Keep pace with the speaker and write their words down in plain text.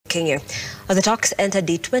Kenya. The talks entered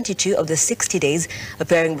day 22 of the 60 days.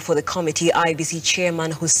 Appearing before the committee, IEBC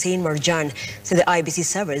Chairman Hussein Marjan said the IEBC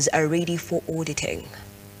servers are ready for auditing.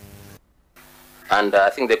 And I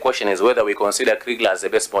think the question is whether we consider Kriegler as the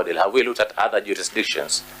best model. Have we looked at other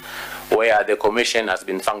jurisdictions where the commission has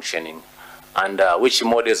been functioning, and which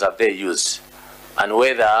models have they used, and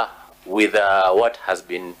whether with what has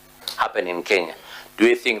been happening in Kenya, do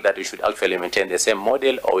we think that we should actually maintain the same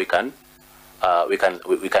model, or we can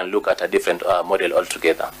look at a different model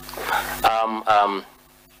altogether?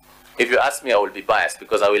 If you ask me, I will be biased,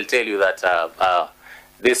 because I will tell you that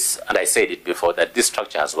this, and I said it before, that this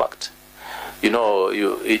structure has worked. You know,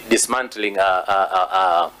 dismantling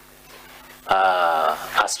a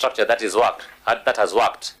structure that has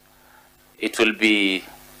worked, it will be,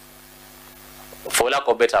 for lack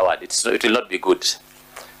of a better word, it will not be good,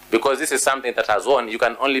 because this is something that has won. You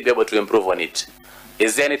can only be able to improve on it.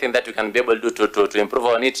 Is there anything that you can be able to do to improve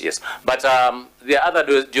on it? Yes, but there are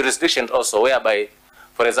other jurisdictions also whereby,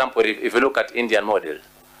 for example, if you look at Indian model,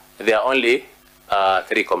 there are only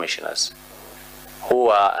 3 commissioners who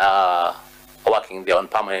are working there on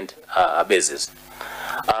permanent basis.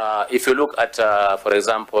 If you look at, for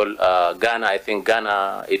example, Ghana, I think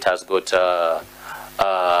Ghana, it has got a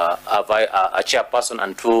chairperson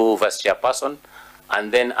and 2 vice chairperson,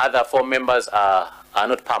 and then other 4 members are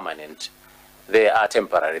not permanent. They are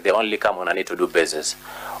temporary. They only come on a need-to-do basis.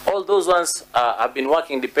 All those ones have been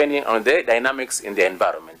working depending on the dynamics in the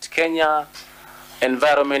environment. Kenya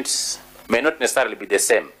environments may not necessarily be the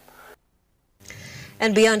same.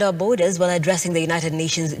 And beyond our borders, while addressing the United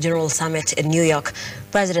Nations General Summit in New York,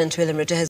 President William Ruto has